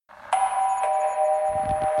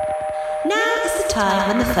time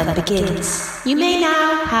when the fun begins. You may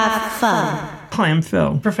now have fun. Hi, I'm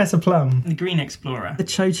Phil. Professor Plum. The Green Explorer. The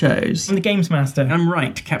Cho-Chos. I'm the Games Master. I'm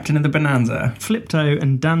Right, Captain of the Bonanza. Flipto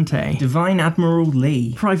and Dante. Divine Admiral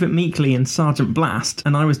Lee. Private Meekly and Sergeant Blast.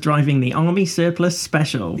 And I was driving the Army Surplus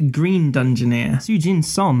Special. The Green Dungeoneer. Sujin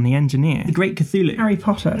Son, the Engineer. The Great Cthulhu. Harry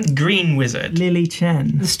Potter. The Green Wizard. Lily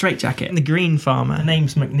Chen. The Straitjacket. The Green Farmer. The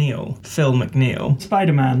name's McNeil. Phil McNeil.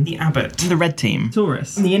 Spider-Man. The Abbot. The Red Team.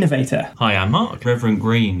 Taurus. The Innovator. Hi, I'm Mark. Reverend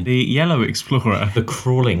Green. The Yellow Explorer. The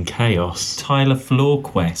Crawling Chaos. Tyler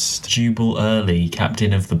Floorquest. Jubal Early,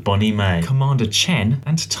 Captain of the Bonnie May. Commander Chen.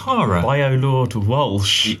 And Tara. Biolord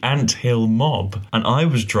Walsh. The Anthill Mob. And I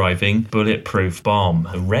was driving Bulletproof Bomb.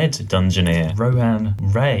 The Red Dungeoneer. Rohan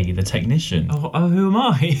Ray, the Technician. Oh, who am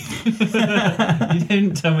I? You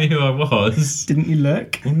didn't tell me who I was. Didn't you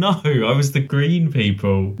look? No, I was the green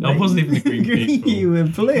people. I wasn't even the green people. You were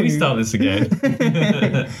blue. Can we start this again?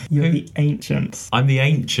 You're the Ancients. I'm the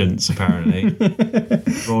Ancients, apparently.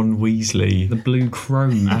 Ron Weasley. The Blue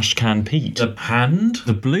Crone. Ashcan Pete. The Hand.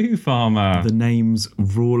 The Blue Farmer. The name's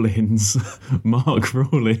Rawlins. Mark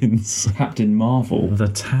Rawlins. Captain Marvel. The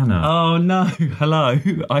Tanner. Oh no, hello.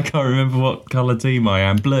 I can't remember what colour team I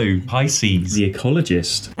am. Blue. Pisces. The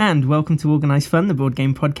Ecologist. And welcome to Organised Fun, the board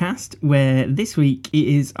game podcast, where this week it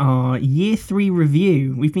is our year 3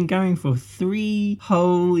 review. We've been going for 3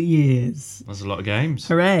 whole years. That's a lot of games.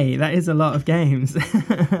 Hooray, that is a lot of games.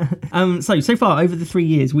 So far, over the 3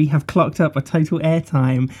 years, we have clocked up a total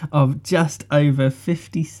airtime of just over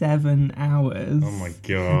 57 hours. Oh my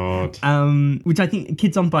god. Which I think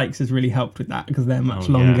Kids on Bikes has really helped with that because they're much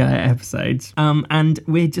longer episodes. And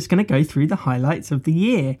we're just going to go through the highlights of the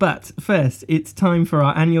year. But first, it's time for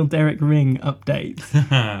our annual Derek Ring update.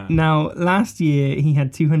 Now, last year he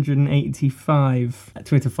had 285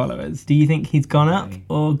 Twitter followers. Do you think he's gone up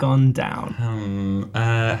or gone down?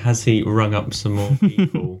 Has he rung up some more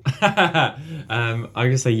people? I'm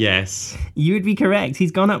going to say yes. You would be correct.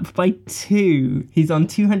 He's gone up by 2. He's on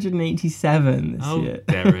 287 this year.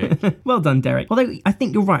 Derek. Well done, Derek. Although I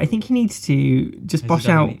think you're right. I think he needs to just bosh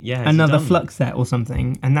out another Flux set or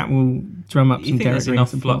something, and that will drum up some Derek Ring support.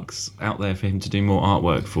 There's enough Flux out there for him to do more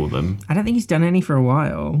artwork for them? I don't think he's done any for a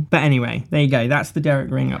while. But anyway, there you go. That's the Derek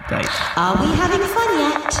Ring update. Are we having fun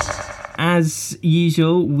yet? As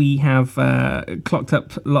usual, we have clocked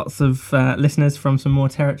up lots of listeners from some more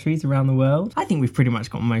territories around the world. I think we've pretty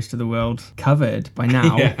much got most of the world covered by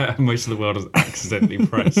now. Yeah, most of the world has accidentally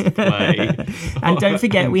pressed play. And don't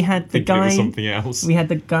forget, we had the guy. Something else. We had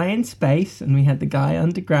the guy in space, and we had the guy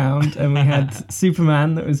underground, and we had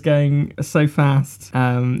Superman that was going so fast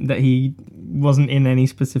that he wasn't in any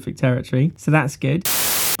specific territory. So that's good.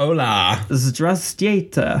 Hola.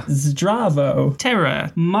 Zdrastjeta. Zdravo.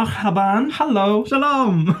 Terror. Marhaban. Hello.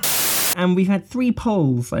 Shalom. And we've had 3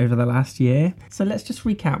 polls over the last year. So let's just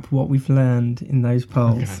recap what we've learned in those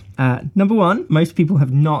polls. Okay. Number 1, most people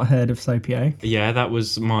have not heard of Sopio. Yeah, that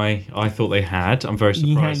was I thought they had. I'm very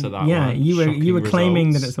surprised at that. Yeah, one. you were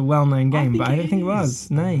claiming that it's a well-known game, but I don't think it was.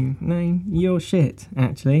 is. No, you're shit,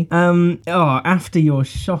 actually. After your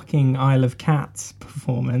shocking Isle of Cats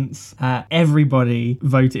performance, everybody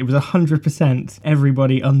voted. It was 100%.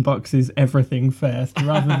 Everybody unboxes everything first,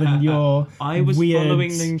 rather than your I was weird,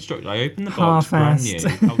 following the instructions. I opened the box brand new.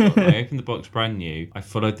 I opened the box brand new. I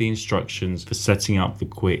followed the instructions for setting up the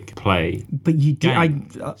quick play. But you did. I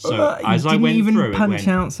went even through, punch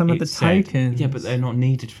out some of the tokens. Yeah, but they're not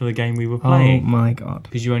needed for the game we were playing. Oh my god!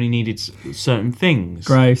 Because you only needed certain things.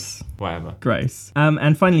 Gross. Whatever. Gross.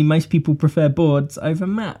 And finally, most people prefer boards over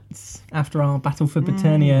mats. After our Battle for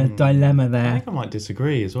Paternia dilemma there. I think I might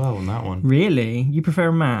disagree as well on that one. Really? You prefer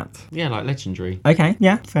a mat? Yeah, like Legendary. Okay,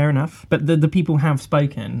 yeah, fair enough. But the people have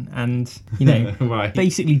spoken, and, right.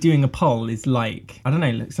 Basically doing a poll is like, I don't know,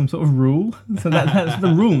 like some sort of rule. So that's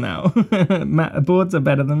the rule now. Boards are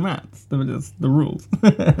better than mats. That's the rules.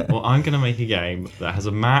 Well, I'm going to make a game that has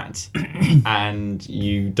a mat and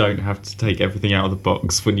you don't have to take everything out of the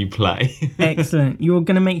box when you play. Excellent. You're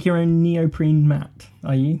going to make your own neoprene mat,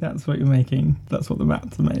 are you? That's what you're making. That's what the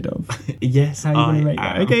mats are made of. Yes, How are you going to make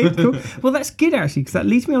that? Okay, cool. Well, that's good, actually, because that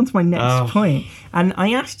leads me on to my next point. And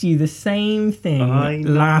I asked you the same thing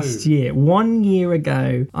last year. 1 year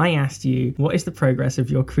ago, I asked you, what is the progress of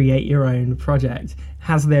your Create Your Own project?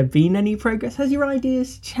 Has there been any progress? Has your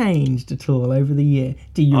ideas changed at all over the year?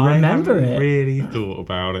 Do you remember it? I haven't really thought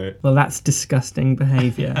about it. Well, that's disgusting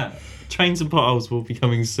behaviour. Trains and Potholes will be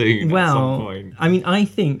coming soon at some point. I mean, I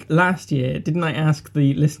think last year, didn't I ask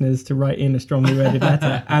the listeners to write in a strongly worded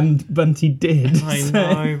letter? And Bunty did. I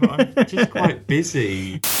know, but I'm just quite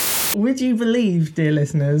busy. Would you believe, dear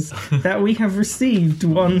listeners, that we have received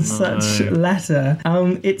one such letter?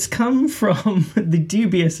 It's come from the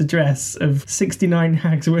dubious address of 69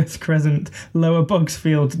 Hagsworth Crescent, Lower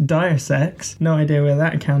Bogsfield, Diresex. No idea where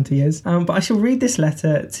that county is. But I shall read this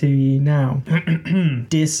letter to you now.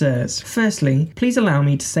 Dear sirs, firstly, please allow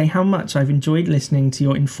me to say how much I've enjoyed listening to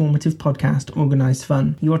your informative podcast, Organised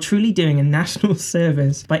Fun. You are truly doing a national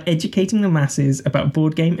service by educating the masses about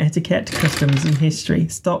board game etiquette, customs and history.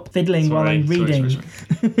 Stop fiddling while I'm reading.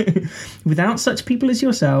 Sorry. Without such people as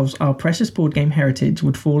yourselves, our precious board game heritage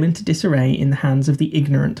would fall into disarray in the hands of the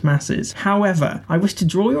ignorant masses. However, I wish to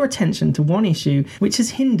draw your attention to one issue which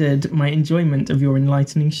has hindered my enjoyment of your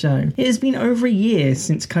enlightening show. It has been over a year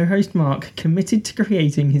since co-host Mark committed to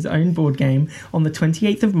creating his own board game on the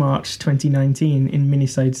 28th of March 2019 in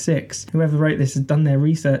Minisode 6. Whoever wrote this has done their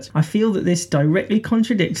research. I feel that this directly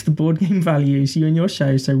contradicts the board game values you and your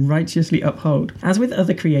show so righteously uphold. As with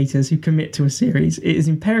other creators who commit to a series, it is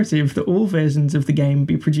imperative that all versions of the game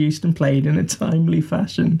be produced and played in a timely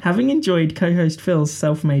fashion. Having enjoyed co-host Phil's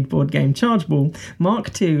self-made board game Chargeball,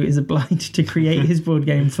 Mark too is obliged to create his board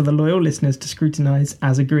game for the loyal listeners to scrutinise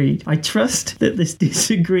as agreed. I trust that this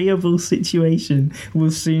disagreeable situation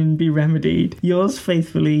will soon be remedied. Yours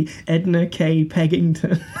faithfully, Edna K.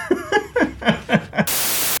 Peggington.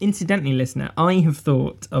 Incidentally, listener, I have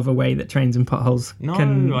thought of a way that Trains and Potholes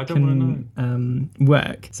can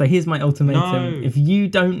work. So here's my ultimatum. No. If you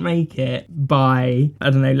don't make it by, I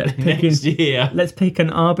don't know, let's pick an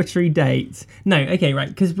arbitrary date. No, okay, right,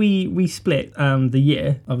 because we split the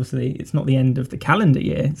year. Obviously, it's not the end of the calendar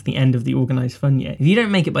year, it's the end of the Organised Fun year. If you don't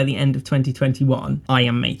make it by the end of 2021, I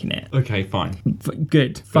am making it. Okay, fine.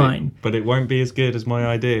 Good, fine. But it won't be as good as my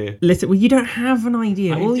idea. Listen, well, you don't have an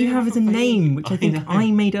idea. All you have is a name, which I think I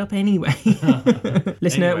made up anyway.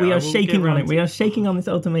 Listener, Anyway, we I are will shaking get on round it. We to are shaking on this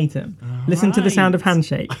ultimatum. Listen to the sound of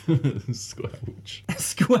handshake. Squelch.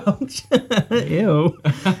 Squelch. Ew.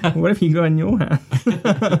 What have you got in your hand?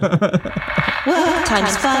 Work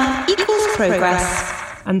times fun equals progress.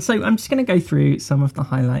 And so I'm just going to go through some of the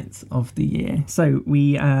highlights of the year. So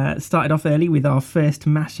we started off early with our first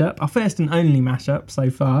mashup, our first and only mashup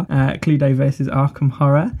so far, Cluedo versus Arkham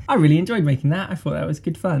Horror. I really enjoyed making that. I thought that was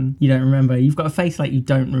good fun. You don't remember. You've got a face like you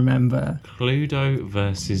don't remember. Cluedo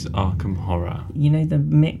versus Arkham Horror. You know the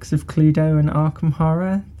mix of Cluedo and Arkham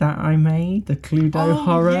Horror that I made? The Cluedo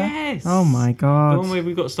Horror? Yes! Oh my god. The one where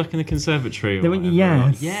we got stuck in the conservatory or whatever.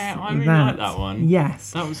 Yes. Yeah, I really like that one.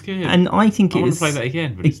 Yes. That was good. And I think I want to play that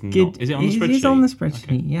again. But it's not. Is it on the spreadsheet? It is on the spreadsheet,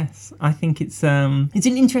 okay. Yes. I think it's an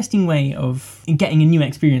interesting way of getting a new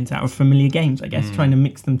experience out of familiar games, I guess, trying to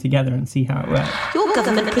mix them together and see how it works. Your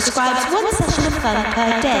government prescribes one session of fun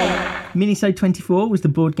per day. Minisode 24 was the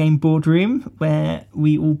board game boardroom where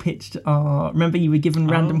we all pitched our... Remember you were given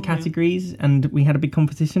random categories and we had a big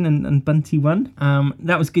competition and Bunty won.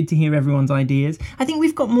 That was good to hear everyone's ideas. I think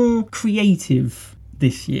we've got more creative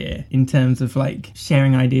this year in terms of like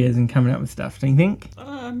sharing ideas and coming up with stuff, don't you think?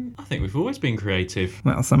 I think we've always been creative.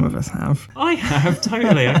 Well, some of us have. I have,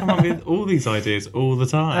 totally. I come up with all these ideas all the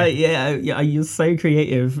time. Yeah, you're so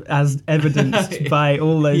creative, as evidenced by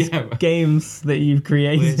all those games that you've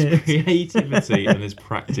created. There's creativity and there's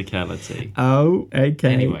practicality. Oh,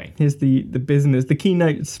 okay. Anyway. Here's the business, the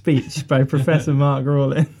keynote speech by Professor Mark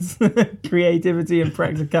Rawlins. Creativity and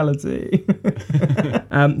practicality.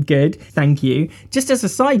 Good, thank you. Just as a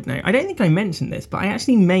side note, I don't think I mentioned this, but I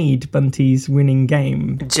actually made Bunty's winning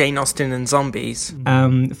game, Jane Austen and Zombies,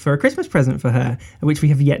 for a Christmas present for her, which we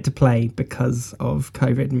have yet to play because of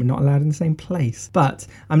COVID and we're not allowed in the same place. But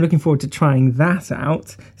I'm looking forward to trying that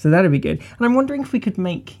out, so that'll be good. And I'm wondering if we could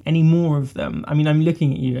make any more of them. I mean, I'm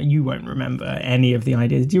looking at you, you won't remember any of the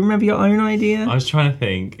ideas. Do you remember your own idea? I was trying to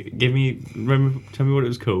think. Tell me what it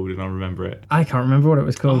was called and I'll remember it. I can't remember what it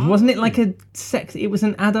was called. Wasn't it like it was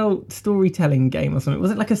an adult storytelling game or something?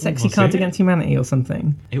 Was it like a sexy Cards Against Humanity or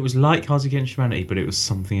something? It was like Cards Against Humanity, but it was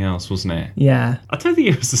something else, wasn't it? Yeah. I don't think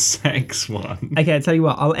it was a sex one. Okay, I'll tell you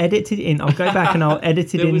what, I'll edit it in. I'll go back and I'll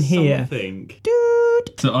edit it in here. Something.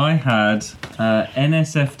 Dude. So I had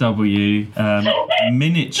NSFW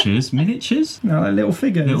miniatures. No, like little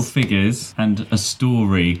figures. And a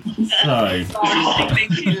story.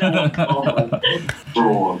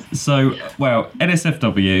 So, well,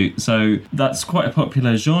 NSFW, so that's quite a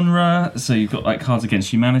popular genre. So you've got like Cards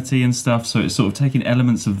Against Humanity and stuff. So it's sort of taking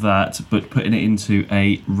elements of that, but putting it into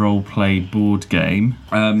a role-play board game.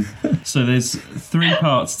 So there's 3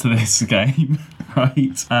 parts to this game,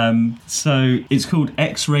 right? So it's called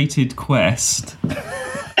X-Rated Quest.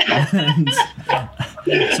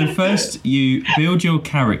 So first you build your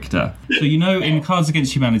character. So in Cards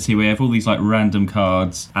Against Humanity we have all these like random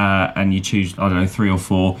cards, and you choose 3 or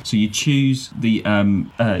 4. So you choose the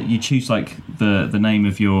like the name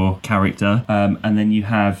of your character, and then you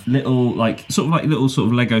have little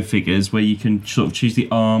Lego figures where you can sort of choose the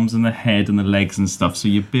arms and the head and the legs and stuff. So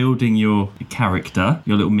you're building your character,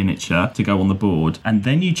 your little miniature, to go on the board, and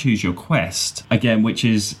then you choose your quest again, which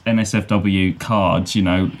is NSFW cards.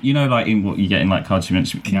 Like in what you get in like Cards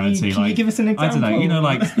Against Humanity. Can you give us an example? I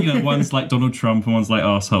don't know. One's like Donald Trump and one's like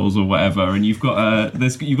assholes or whatever, and you've got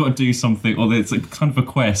you've got to do something, or there's a kind of a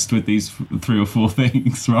quest with these 3 or 4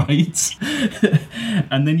 things, right?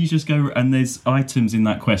 And then you just go, and there's items in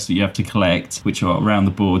that quest that you have to collect, which are around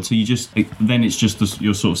the board. So then it's just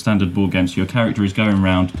your sort of standard board game. So your character is going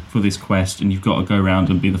around for this quest, and you've got to go around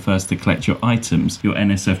and be the first to collect your items, your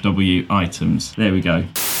NSFW items. There we go.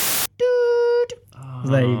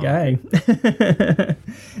 There you go.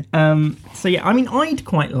 So yeah, I mean, I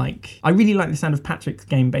really like the sound of Patrick's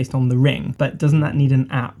game based on The Ring, but doesn't that need an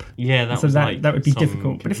app? Yeah, that would be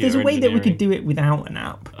difficult. But if there's a way that we could do it without an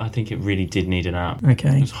app. I think it really did need an app.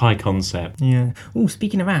 Okay. It was high concept. Yeah. Oh,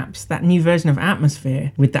 speaking of apps, that new version of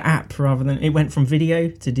Atmosphere with the app rather than, it went from video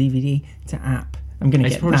to DVD to app. I'm going to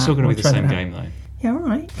get that. It's probably still going to be the same game though. Yeah, all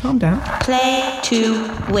right. Calm down. Play to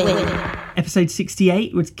win. Episode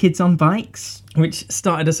 68 was Kids on Bikes, which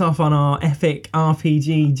started us off on our epic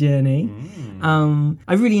RPG journey.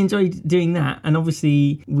 I really enjoyed doing that, and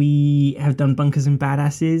obviously we have done Bunkers and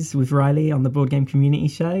Badasses with Riley on the Board Game Community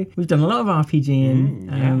Show. We've done a lot of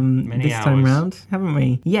RPGing this time round, haven't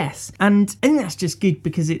we? Yes, and I think that's just good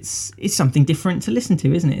because it's something different to listen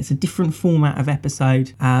to, isn't it? It's a different format of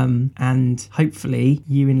episode, and hopefully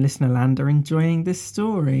you in listener land are enjoying this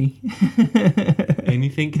story.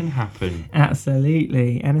 Anything can happen.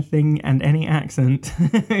 Absolutely. Anything and any accent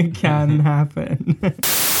can happen.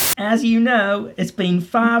 As you know, it's been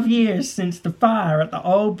 5 years since the fire at the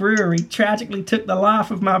old brewery tragically took the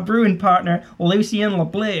life of my brewing partner, Lucien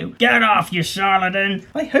LeBlue. Get off, you charlatan!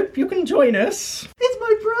 I hope you can join us. It's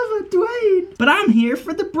my brother, Dwayne. But I'm here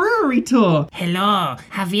for the brewery tour. Hello,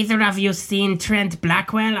 have either of you seen Trent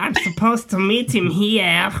Blackwell? I'm supposed to meet him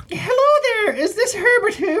here. Hello there, is this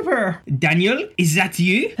Herbert Hooper? Daniel, is that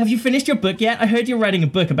you? Have you finished your book yet? I heard you're writing a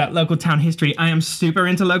book about local town history. I am super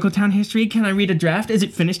into local town history. Can I read a draft? Is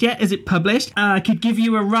it finished yet? Is it published? I could give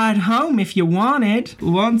you a ride home if you wanted.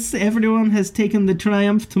 Once everyone has taken the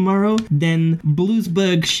triumph tomorrow, then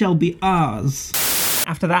Bluesburg shall be ours.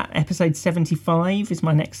 After that, episode 75 is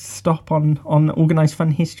my next stop on Organised Fun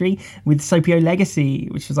History with Sopio Legacy,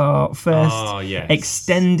 which was our first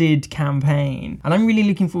extended campaign. And I'm really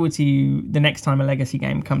looking forward to the next time a Legacy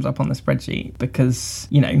game comes up on the spreadsheet because,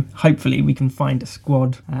 hopefully we can find a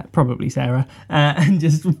squad, probably Sarah, and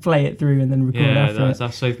just play it through and then record after it. That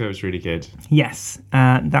Sopio was really good. Yes,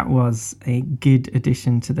 that was a good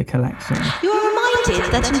addition to the collection. You are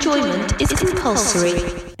reminded that enjoyment is compulsory.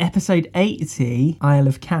 Episode 80, Isle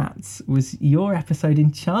of Cats, was your episode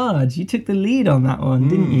in charge. You took the lead on that one,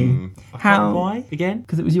 didn't you? Why again?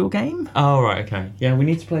 Because it was your game? Oh, right, okay. Yeah, we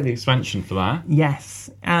need to play the expansion for that. Yes.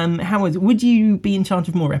 Would you be in charge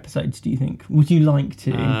of more episodes, do you think? Would you like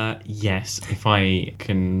to? Yes, if I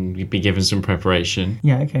can be given some preparation.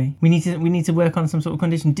 Yeah, okay. We need to work on some sort of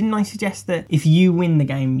condition. Didn't I suggest that if you win the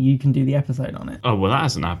game, you can do the episode on it? Oh, well, that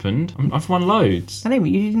hasn't happened. I've won loads. I know, but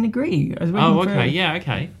you didn't agree. I was waiting yeah,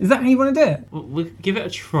 okay. Is that how you want to do it? We'll give it a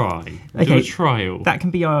try. Okay. Do a trial. That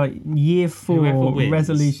can be our year 4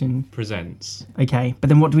 resolution. Presents. Okay, but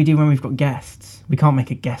then what do we do when we've got guests? We can't make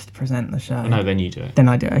a guest present the show. No, then you do it. Then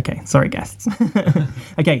I do it. Okay, sorry, guests.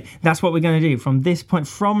 Okay, that's what we're going to do. From this point,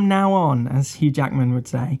 from now on, as Hugh Jackman would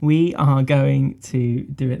say, we are going to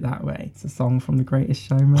do it that way. It's a song from The Greatest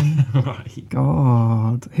Showman. Right.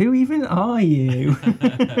 God, who even are you?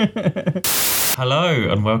 Hello,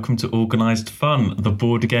 and welcome to Organised Fun, the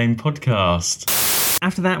board game podcast.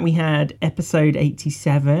 After that, we had episode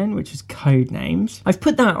 87, which was Codenames. I've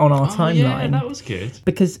put that on our timeline. Yeah, that was good.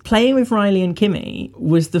 Because playing with Riley and Kimmy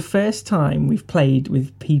was the first time we've played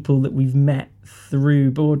with people that we've met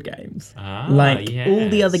through board games. All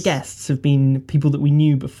the other guests have been people that we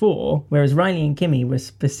knew before, whereas Riley and Kimmy were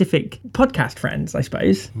specific podcast friends, I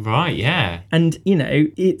suppose. Right, yeah. And,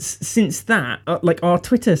 it's since that, our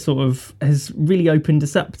Twitter sort of has really opened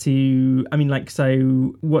us up to, I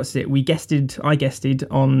guested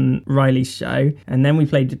on Riley's show, and then we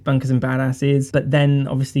played Bunkers and Badasses, but then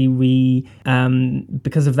obviously we,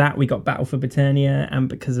 because of that, we got Battle for Britannia, and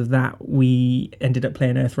because of that, we ended up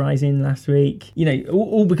playing Earth Rising last week. think,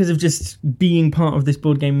 all because of just being part of this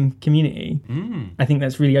board game community, I think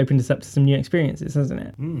that's really opened us up to some new experiences, hasn't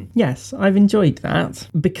it? Yes, I've enjoyed that.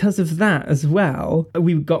 Because of that as well,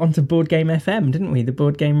 we got onto Board Game FM, didn't we? The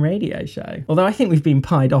board game radio show. Although I think we've been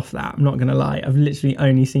pied off that, I'm not going to lie. I've literally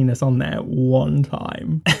only seen us on there one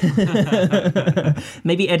time.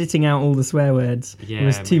 Maybe editing out all the swear words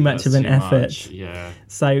was too much of an effort. Yeah.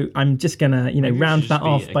 So I'm just going to, round that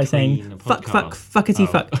off by saying, fuck, fuckity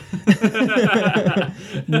fuck.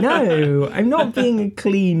 No, I'm not being a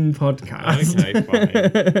clean podcast. Okay,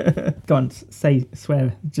 fine. Go on,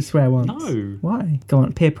 swear. Just swear once. No. Why? Go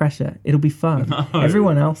on, peer pressure. It'll be fun. No.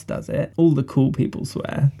 Everyone else does it. All the cool people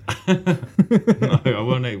swear. No, I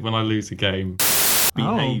won't when I lose a game.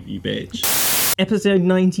 Behave, you bitch. Episode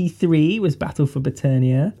 93 was Battle for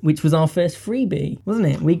Britannia, which was our first freebie, wasn't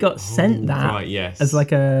it? We got sent that right, yes. as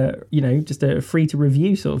like a, just a free to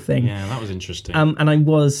review sort of thing. Yeah, that was interesting. And I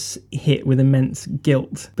was hit with immense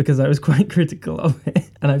guilt because I was quite critical of it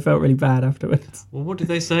and I felt really bad afterwards. Well, what did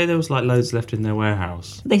they say? There was like loads left in their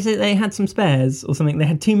warehouse. They said they had some spares or something. They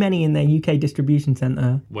had too many in their UK distribution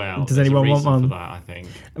centre. Well, does anyone want one? For that, I think.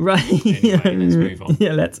 Right. Anyway, let's move on.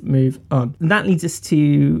 Yeah, let's move on. That leads us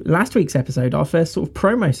to last week's episode, our first sort of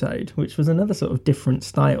promo-sode, which was another sort of different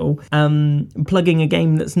style, plugging a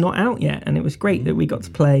game that's not out yet. And it was great that we got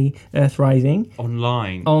to play Earthrising.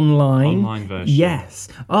 Online version. Yes.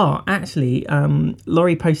 Oh, actually,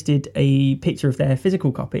 Laurie posted a picture of their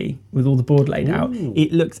physical copy with all the board laid out.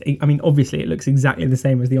 It looks, obviously it looks exactly the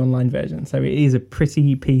same as the online version. So it is a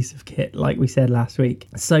pretty piece of kit, like we said last week.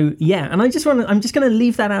 So yeah, and I'm just going to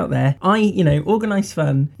leave that out there. Organised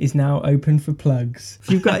Fun is now open for plugs.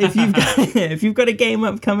 If you've got a game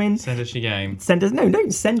upcoming, send us your game.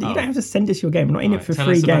 Don't send it. You don't have to send us your game. I'm not in it for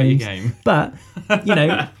free games. But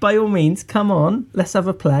by all means, come on, let's have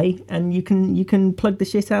a play, and you can plug the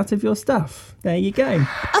shit out of your stuff. There you go.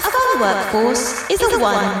 A fun workforce is a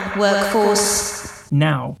one workforce.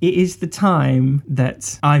 Now, it is the time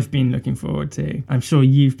that I've been looking forward to. I'm sure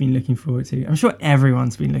you've been looking forward to. I'm sure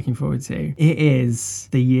everyone's been looking forward to. It is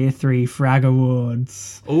the Year 3 Frag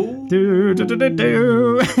Awards. Ooh.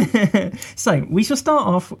 So, we shall start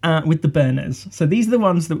off with the burners. So, these are the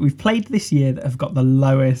ones that we've played this year that have got the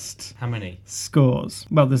lowest... How many? Scores.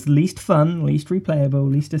 Well, there's least fun, least replayable,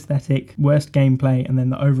 least aesthetic, worst gameplay, and then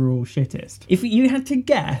the overall shittest. If you had to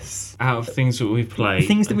guess... Out of things that we've played.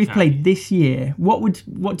 Things that we've played this year,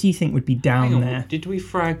 what do you think would be down there? Did we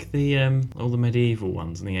frag the all the medieval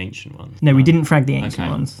ones and the ancient ones? No, we didn't frag the ancient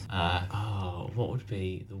ones. What would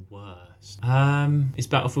be the worst? Is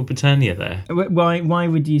Battle for Britannia there? Why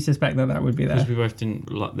would you suspect that would be there? Because we both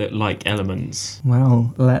didn't like elements.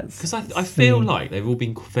 Well, let's. Because I feel like they've all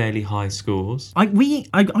been fairly high scores. I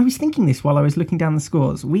was thinking this while I was looking down the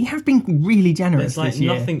scores. We have been really generous There's this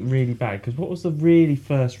year. Nothing really bad. Because what was the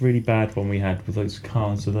first really bad one we had with those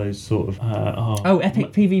cards of those sort of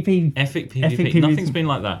Epic PvP. Epic PvP. Nothing's been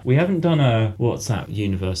like that. We haven't done what's that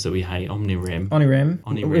universe that we hate? Omnirim.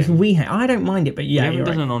 If we hate, I don't mind it, but yeah, we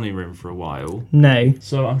haven't done an Omnirim for a while. No.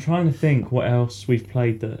 So I'm trying to think what else we've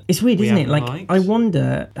played that. It's weird, isn't it? Like, liked. I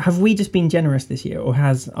wonder, have we just been generous this year, or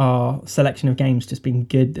has our selection of games just been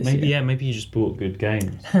good this year? Yeah, maybe you just bought good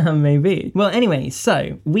games. Maybe. Well, anyway,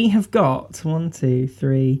 so we have got 1, 2,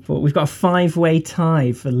 3, 4. We've got a 5-way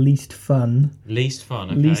tie for least fun. Least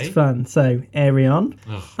fun, okay. Least fun. So, Aerion,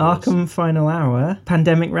 Arkham Final Hour,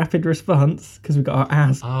 Pandemic Rapid Response, because we got our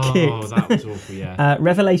ass kicked. Oh, that was awful, yeah.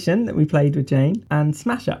 Revelation, that we played with Jane, and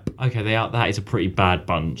Smash Up. Okay, that is a pretty bad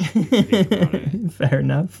bunch. Fair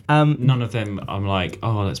enough. None of them I'm like,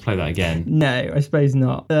 let's play that again. No, I suppose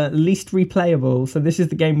not. Least replayable. So this is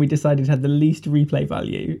the game we decided had the least replay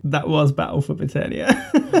value. That was Battle for Britannia.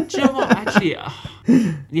 Do you know what? Actually,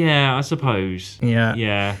 yeah, I suppose. Yeah.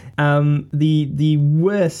 Yeah. The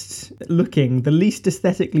worst looking, the least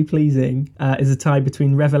aesthetically pleasing is a tie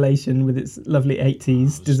between Revelation with its lovely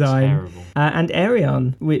 80s design and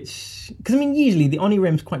Aerion, which, because usually the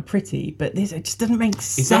Onirim's quite pretty, but it just doesn't make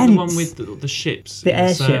sense. Is that the one with the ships? The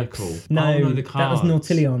airships. Circle? No, the cards. That was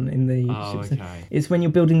Nautilion in the ships. Okay. It's when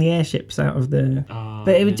you're building the airships out of the.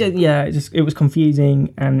 But it was it was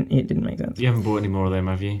confusing and it didn't make sense. You haven't bought any more of them,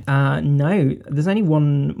 have you? No, there's only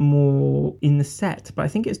one more in the set, but I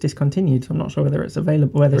think it's discontinued, so I'm not sure whether it's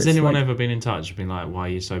available. Has anyone ever been in touch and been like, why are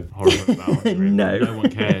you so horrible about Onirim? No one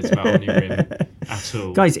cares about Onirim at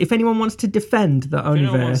all. Guys, if anyone wants to defend the Oniverse... If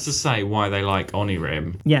anyone wants to say why they like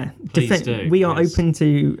Onirim... Yeah, Please do. We are Yes. open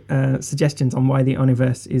to suggestions on why the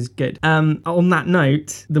Oniverse is good. On that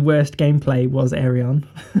note, the worst gameplay was Aerion.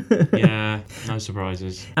 Yeah, no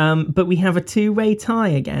surprises. But we have a two-way tie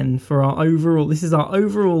again for our overall. This is our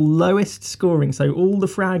overall lowest scoring. So all the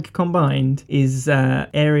frag combined is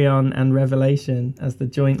Aerion and Revelation as the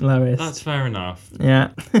joint lowest. That's fair enough. Yeah.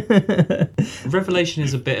 Revelation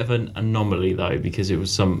is a bit of an anomaly though, because it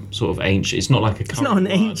was some sort of ancient. It's not like a. It's not an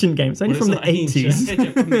ancient game. It's only from the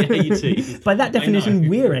 80s. From the 80s. By that definition,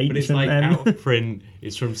 we're But it's ancient like then. out of print.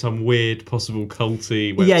 It's from some weird, possible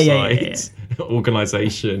culty website, Yeah.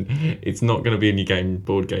 organisation. It's not going to be in your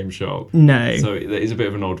board game shop. No. So it is a bit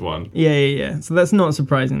of an odd one. Yeah. So that's not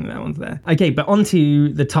surprising that one's there. Okay, but on to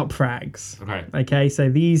the top frags. Okay. Okay, so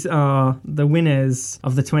these are the winners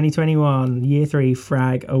of the 2021 Year 3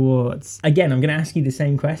 Frag Awards. Again, I'm going to ask you the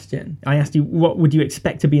same question. I asked you, what would you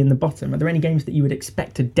expect to be in the bottom? Are there any games that you would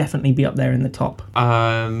expect to definitely be up there in the top?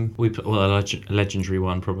 A legendary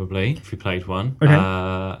one probably, if we played one. Okay.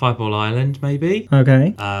 Fireball Island maybe.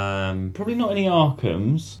 Okay. Probably not any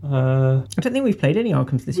Arkhams. I don't think we've played any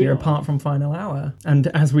Arkhams this year apart from Final Hour. And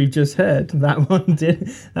as we've just heard, that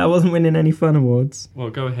wasn't winning any fun awards. Well,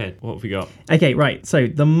 go ahead. What have we got? Okay, right. So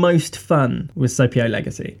the most fun was Sopio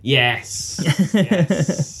Legacy. Yes.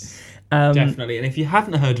 Yes. Definitely. And if you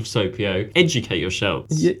haven't heard of Sopio, educate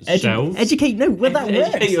yourselves. Shelves. Educate, no, well, that works.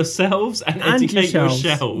 Educate yourselves and And educate your yourselves.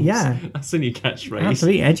 shelves. Yeah. That's a new catchphrase.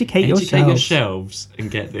 Absolutely, educate Your yourselves. shelves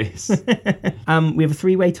and get this. We have a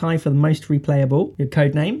three-way tie for the most replayable. Your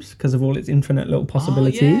code names because of all its infinite little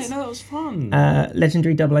possibilities. Oh, yeah, no, that was fun.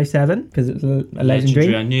 Legendary 007 because it's a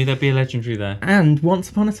legendary. I knew there'd be a legendary there. And Once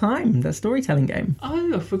Upon a Time, that storytelling game.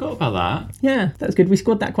 Oh, I forgot about that. Yeah, that was good. We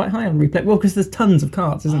scored that quite high on replay. Well, because there's tons of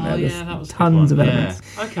cards, isn't there? There's that was a good tons of one. elements.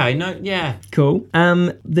 Yeah. Okay, no, yeah. Cool.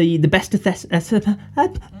 The best the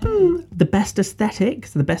best aesthetic,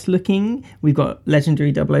 so the best looking. We've got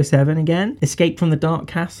Legendary 007 again, Escape from the Dark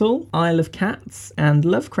Castle, Isle of Cats, and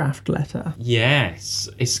Lovecraft Letter. Yes.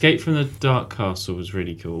 Escape from the Dark Castle was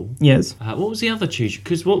really cool. Yes. What was the other choose?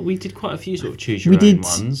 Because we did quite a few sort of choose your own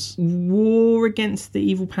ones. War Against the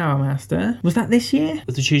Evil Power Master. Was that this year?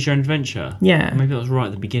 Was the choose your own adventure? Yeah. Or maybe that was right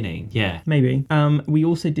at the beginning. Yeah. Maybe. We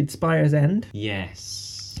also did Spire's End,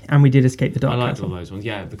 Yes. and we did Escape the I Dark liked Castle. all those ones.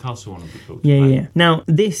 Yeah, the castle one would be cool. Yeah. Now,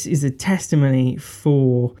 this is a testimony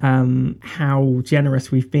for how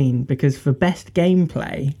generous we've been, because for best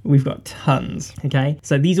gameplay, we've got tons, okay?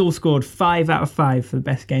 So these all scored 5 out of 5 for the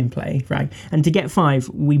best gameplay frag. And to get 5,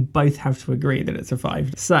 we both have to agree that it's a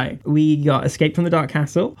 5. So we got Escape from the Dark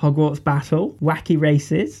Castle, Hogwarts Battle, Wacky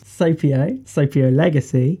Races, Sopio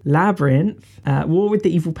Legacy, Labyrinth, War with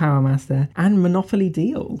the Evil Power Master, and Monopoly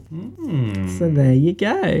Deal. So there you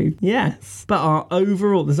go. Yes. But our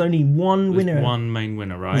overall, there's only one winner. There's one main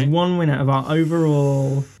winner, right? There's one winner of our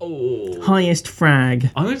overall highest frag.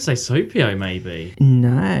 I'm going to say Sopio, maybe.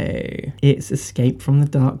 No, it's Escape from the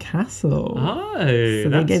Dark Castle. Oh,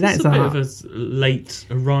 that's a bit of a late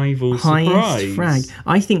arrival Highest surprise. frag.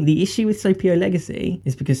 I think the issue with Sopio Legacy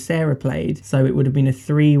is because Sarah played, so it would have been a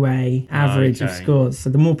 3-way average of Okay. scores. So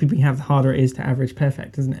the more people you have, the harder it is to average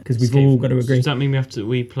perfect, isn't it? Because we've all got to agree. Does that mean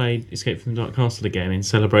we played Escape from the Dark Castle again in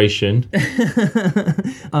celebration?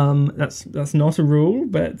 That's not a rule,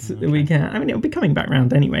 but we can. I mean, it'll be coming back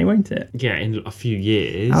round anyway, won't it? Yeah, in a few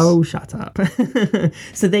years. Oh, shut up.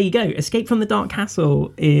 So there you go. Escape from the Dark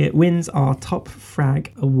Castle wins our top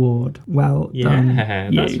frag award. Well done. Yeah,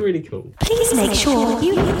 you. that's really cool. Please make sure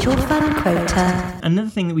you hit your fun quota. Another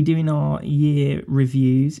thing that we do in our year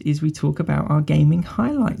reviews is we talk about our gaming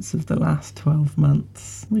highlights of the last 12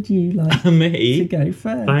 months. Would you like Me? to go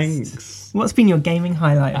first? Thanks. What's been your gaming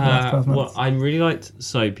highlight of the last 12 months? Well, I really liked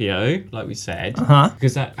Sopio, like we said. Uh-huh.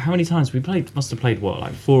 Because how many times we played? Must have played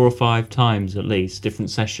like 4 or 5 times at least, different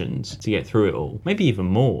sessions to get through it all. Maybe even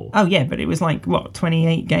more. Oh, yeah, but it was like,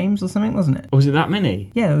 28 games or something, wasn't it? Or was it that many?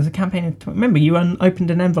 Yeah, there was a campaign of... Remember, you opened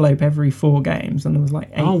an envelope every 4 games and there was like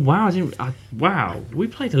 8. Oh, wow. Wow. We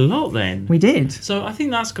played a lot then. We did. So I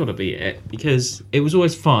think that's got to be it, because it was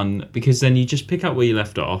always fun, because then you just pick up where you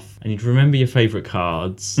left off and you'd remember your favourite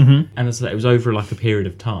cards, and it was over like a period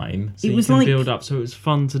of time, so It you was can like- build up, so it was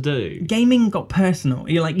fun to do. Gaming got personal.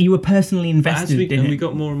 You were personally invested in And it. we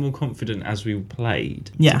got more and more confident as we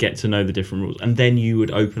played Yeah. to get to know the different rules, and then you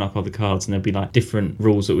would open up other cards and there'd be like different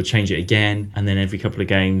rules that would change it again, and then every couple of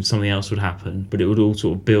games something else would happen, but it would all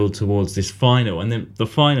sort of build towards this final, and then the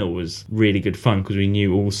final was really good fun because we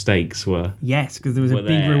knew all stakes were Yes, because there was a big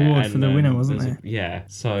there, reward and for the then winner, wasn't there's there? yeah,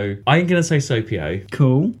 so I'm gonna say Sopio.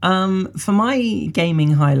 Cool. For my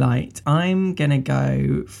gaming highlight, I'm gonna go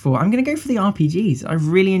I'm going to go for the RPGs. I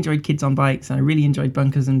really enjoyed Kids on Bikes, and I really enjoyed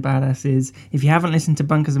Bunkers and Badasses. If you haven't listened to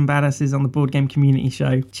Bunkers and Badasses on the Board Game Community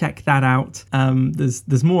Show, check that out.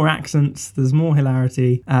 There's more accents, there's more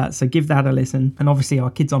hilarity, so give that a listen. And obviously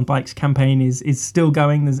our Kids on Bikes campaign is still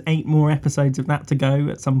going. There's 8 more episodes of that to go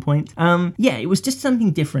at some point. It was just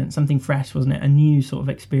something different, something fresh, wasn't it? A new sort of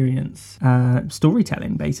experience,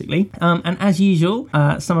 storytelling basically. And as usual,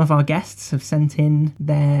 some of our guests have sent in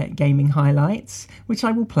their gaming highlights, which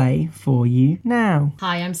I will play for you now.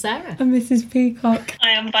 Hi, I'm Sarah. And this is Peacock.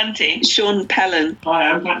 Hi, I'm Bunty. Sean Pellon. Hi,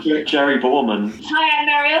 I'm Patrick. Jerry Borman. Hi, I'm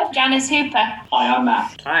Ariel. Janice Hooper. Hi, I'm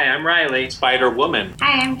Matt. Hi, I'm Riley. Spider-Woman.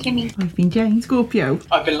 Hi, I'm Kimmy. I've been Jane. Scorpio.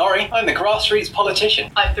 I've been Laurie. I'm the grassroots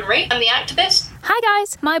politician. I've been Ree. I'm the activist. Hi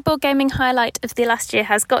guys, my board gaming highlight of the last year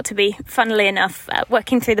has got to be, funnily enough,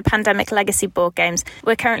 working through the Pandemic Legacy board games.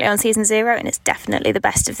 We're currently on season 0 and it's definitely the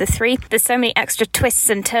best of the 3. There's so many extra twists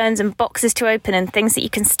and turns and boxes to open and things that you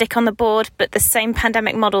can stick on the board, but the same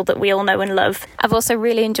Pandemic model that we all know and love. I've also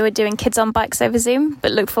really enjoyed doing Kids on Bikes over Zoom,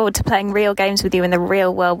 but look forward to playing real games with you in the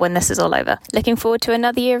real world when this is all over. Looking forward to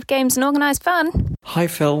another year of games and organised fun. Hi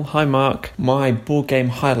Phil, hi Mark. My board game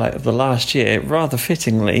highlight of the last year, rather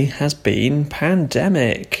fittingly, has been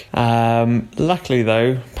Pandemic. Luckily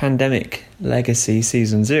though, Pandemic Legacy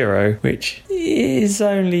Season 0, which is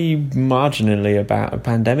only marginally about a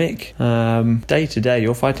pandemic. Day to day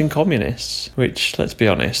you're fighting communists, which, let's be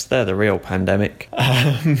honest, they're the real pandemic.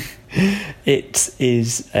 It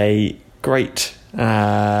is a great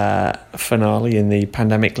finale in the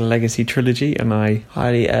Pandemic Legacy trilogy, and I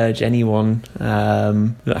highly urge anyone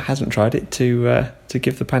that hasn't tried it to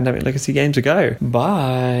give the Pandemic Legacy games a go.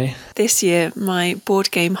 Bye. This year, my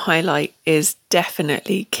board game highlight is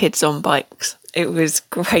definitely Kids on Bikes. It was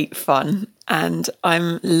great fun, and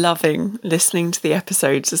I'm loving listening to the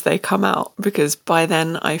episodes as they come out, because by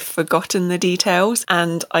then I've forgotten the details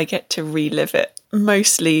and I get to relive it.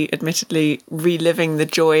 Mostly, admittedly, reliving the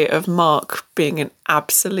joy of Mark being an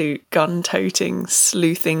absolute gun-toting,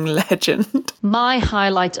 sleuthing legend. My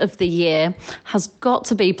highlight of the year has got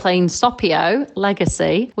to be playing Sopio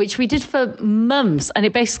Legacy, which we did for months, and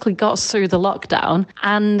it basically got us through the lockdown,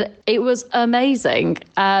 and it was amazing.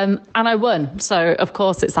 And I won, so of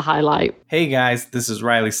course it's a highlight. Hey guys, this is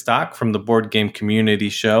Riley Stock from the Board Game Community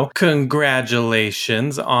Show.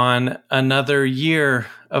 Congratulations on another year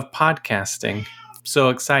of podcasting. So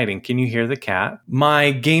exciting. Can you hear the cat?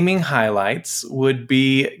 My gaming highlights would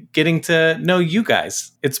be getting to know you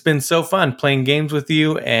guys. It's been so fun playing games with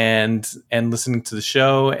you and listening to the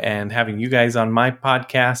show and having you guys on my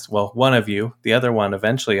podcast. Well, one of you, the other one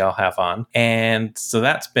eventually I'll have on. And so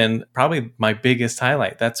that's been probably my biggest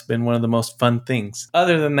highlight. That's been one of the most fun things.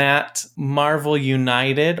 Other than that, Marvel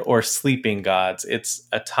United or Sleeping Gods. It's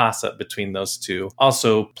a toss-up between those two.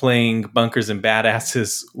 Also, playing Bunkers and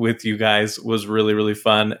Badasses with you guys was really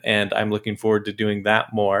fun, and I'm looking forward to doing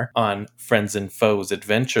that more on Friends and Foes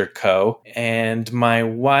Adventure Co. And my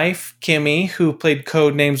wife, Kimmy, who played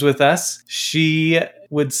Codenames with us, she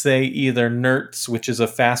would say either Nerds, which is a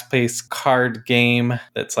fast-paced card game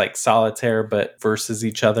that's like solitaire but versus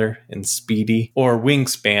each other in Speedy, or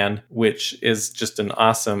Wingspan, which is just an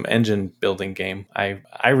awesome engine building game.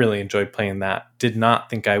 I really enjoyed playing that. Did not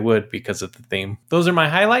think I would because of the theme. Those are my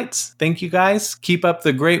highlights. Thank you guys. Keep up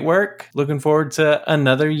the great work. Looking forward to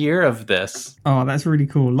another year of this. Oh, that's really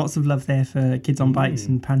cool. Lots of love there for Kids on Bikes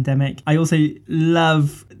and Pandemic. I also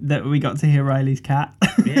love that we got to hear Riley's cat.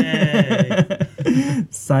 Yay.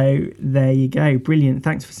 So there you go. Brilliant.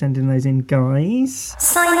 Thanks for sending those in, guys.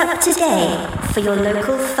 Sign up today for your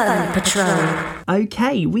local fun patrol.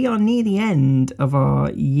 Okay, we are near the end of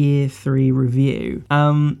our year 3 review.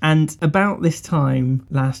 And about this time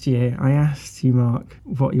last year, I asked you, Mark,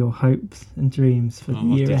 what your hopes and dreams for the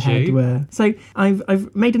year ahead were. So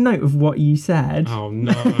I've made a note of what you said. Oh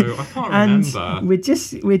no, I can't and remember.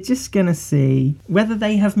 We're just gonna see whether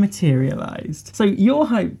they have materialised. So your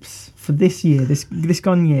hopes for this year, this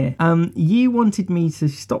gone year, you wanted me to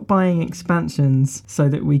stop buying expansions so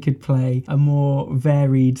that we could play a more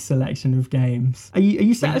varied selection of games. Are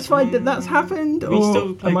you satisfied that that's happened,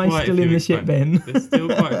 or am I still in the shit bin? There's still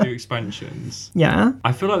quite a few expansions. Yeah.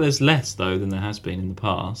 I feel like there's less though than there has been in the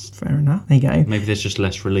past. Fair enough. There you go. Maybe there's just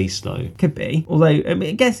less release though. Could be. Although I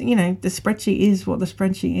guess the spreadsheet is what the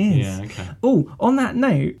spreadsheet is. Yeah. Okay. Oh, on that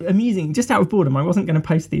note, amusing. Just out of boredom, I wasn't going to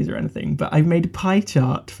post these or anything, but I've made a pie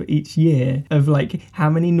chart for each year of like how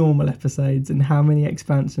many normal episodes and how many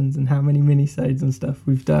expansions and how many minisodes and stuff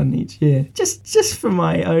we've done each year. Just for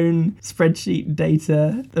my own spreadsheet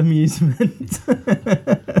data amusement.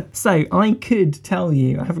 So I could tell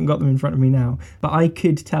you, I haven't got them in front of me now, but I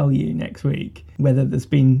could tell you next week whether there's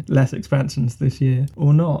been less expansions this year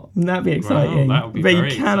or not. Wouldn't that be exciting? Wow, that would be but very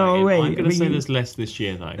you cannot exciting. wait. I'm going to say there's less this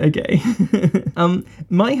year, though. Okay.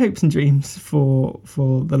 My hopes and dreams for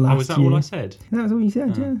the last year. Oh, is that all I said? That was all you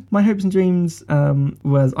said, yeah. My hopes and dreams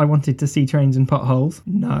was I wanted to see trains and potholes.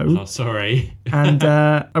 No. Oh, sorry. And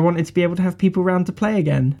I wanted to be able to have people around to play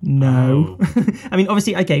again. No. Oh. I mean,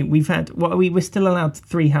 obviously, okay, we're still allowed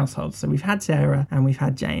 3 households. So we've had Sarah and we've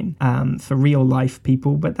had Jane for real life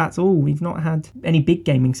people, but that's all. We've not had any big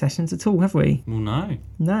gaming sessions at all, have we? Well, no.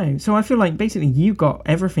 No. So I feel like basically you got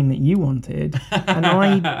everything that you wanted and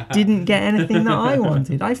I didn't get anything that I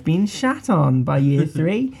wanted. I've been shat on by year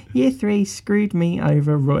 3. Year 3 screwed me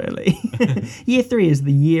over royally. Year 3 is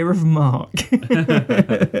the year of Mark.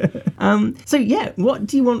 So yeah, what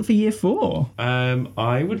do you want for year 4?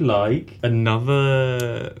 I would like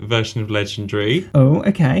another version of Legendary. Oh,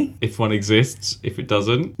 okay. If one exists. If it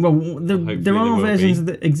doesn't, well, there are versions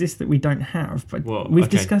that exist that we don't have, but we've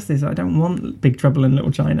discussed this. I don't want Big Trouble in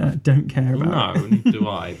Little China. Don't care about it. No, neither do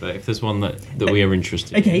I. But if there's one that we are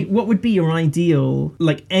interested in. Okay, what would be your ideal,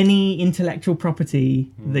 like any intellectual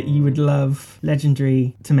property that you would love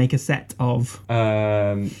Legendary to make a set of?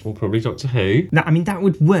 Well, probably Doctor Who. That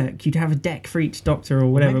would work. You'd have a deck for each Doctor or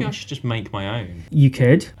whatever. Maybe I should just make my own. You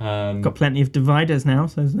could. Got plenty of dividers now,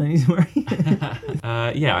 so there's no need to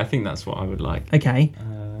worry. Yeah, I think that's what I would like. Okay.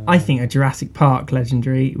 I think a Jurassic Park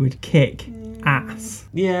Legendary would kick ass.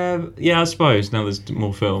 Yeah, I suppose now there's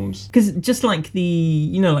more films. Because just like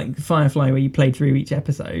like Firefly where you played through each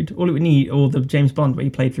episode, all it would need, or the James Bond where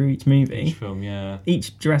you played through each movie. Each film, yeah.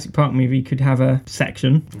 Each Jurassic Park movie could have a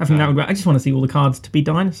section. I think that would work. I just want to see all the cards to be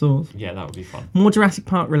dinosaurs. Yeah, that would be fun. More Jurassic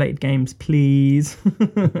Park related games, please.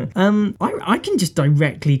 I can just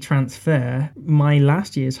directly transfer my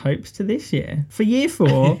last year's hopes to this year. For year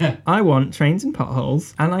 4, I want trains and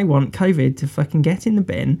potholes, and I want COVID to fucking get in the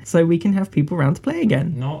bin so we can have people around to play again.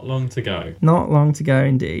 Not long to go. Not long to go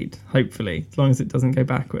indeed. Hopefully, as long as it doesn't go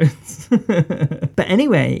backwards. But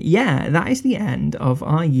anyway, yeah, that is the end of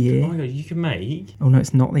our year. Oh my god, you can make... Oh no,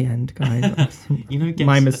 it's not the end, guys.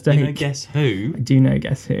 My mistake. You know Guess Who? I do know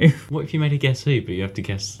Guess Who. What if you made a Guess Who, but you have to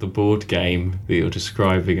guess the board game that you're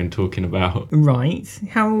describing and talking about? Right.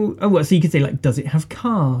 How... Oh, what? So you could say, like, does it have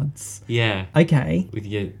cards? Yeah. Okay. With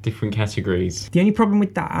your different categories. The only problem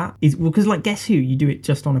with that is, well, because like Guess Who, you do it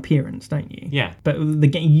just on appearance, don't you? Yeah. But the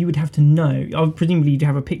game, you would have to know, presumably you'd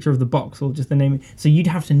have a picture of the box or just the name, so you'd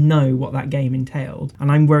have to know what that game entailed. And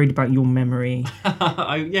I'm worried about your memory.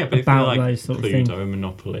 Yeah, but about if you're like those sort of things. Cluedo or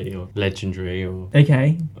Monopoly or Legendary or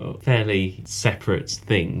fairly separate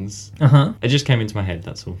things. It just came into my head,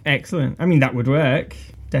 that's all. Excellent. I mean, that would work.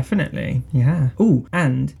 Definitely. Yeah. Oh,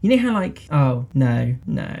 and you know how like... Oh, no.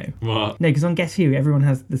 What? No, because on Guess Who, everyone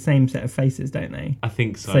has the same set of faces, don't they? I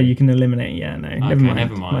think so. So you can eliminate... Yeah, no.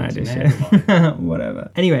 Never mind.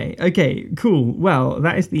 Whatever. Anyway, okay, cool. Well,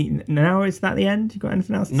 that is the... Now is that the end? You got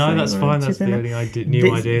anything else to say? No, that's fine. That's the only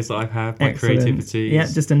new ideas that I've had. My creativity. Yeah,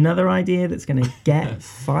 just another idea that's going to get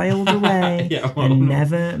filed away and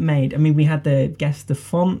never made. I mean, we had the Guess the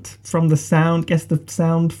Font from the Sound... Guess the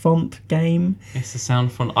Sound Font game. Guess the Sound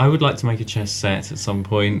Font. I would like to make a chess set at some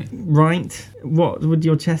point. Right. What would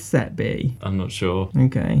your chess set be? I'm not sure.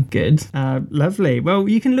 Okay, good. Lovely. Well,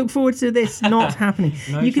 you can look forward to this not happening.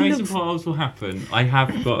 No, Trains and Potholes will happen. I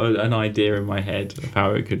have got an idea in my head of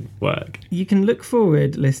how it could work. You can look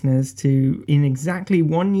forward, listeners, to in exactly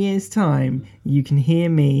 1 year's time, you can hear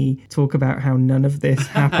me talk about how none of this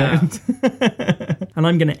happened. And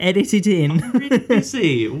I'm going to edit it in. I'm really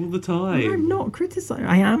busy all the time. No, I'm not criticizing.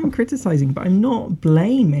 I am criticizing, but I'm not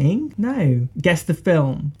blaming. No. Guess the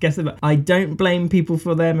film. I don't blame people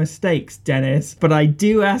for their mistakes, Dennis, but I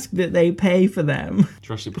do ask that they pay for them.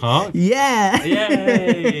 Jurassic Park? Yeah!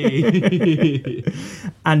 Yay!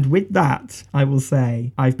 And with that, I will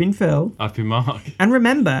say, I've been Phil. I've been Mark. And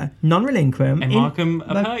remember, non relinquum. And Markham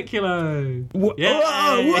Aperculo. Whoa!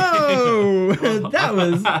 That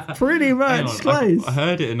was pretty much close. I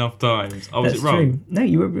heard it enough times. Oh, was That's it wrong? True. No,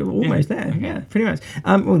 you were almost there. Okay. Yeah, pretty much.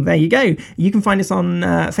 Well, there you go. You can find us on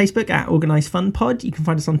Facebook at Organised Fun Pod. You can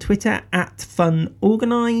find us on Twitter at Fun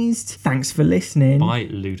Organised. Thanks for listening. Bye,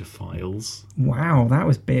 ludophiles. Wow, that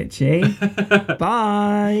was bitchy.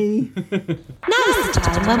 Bye. Now's the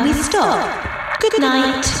time when we stop. Good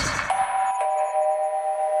night.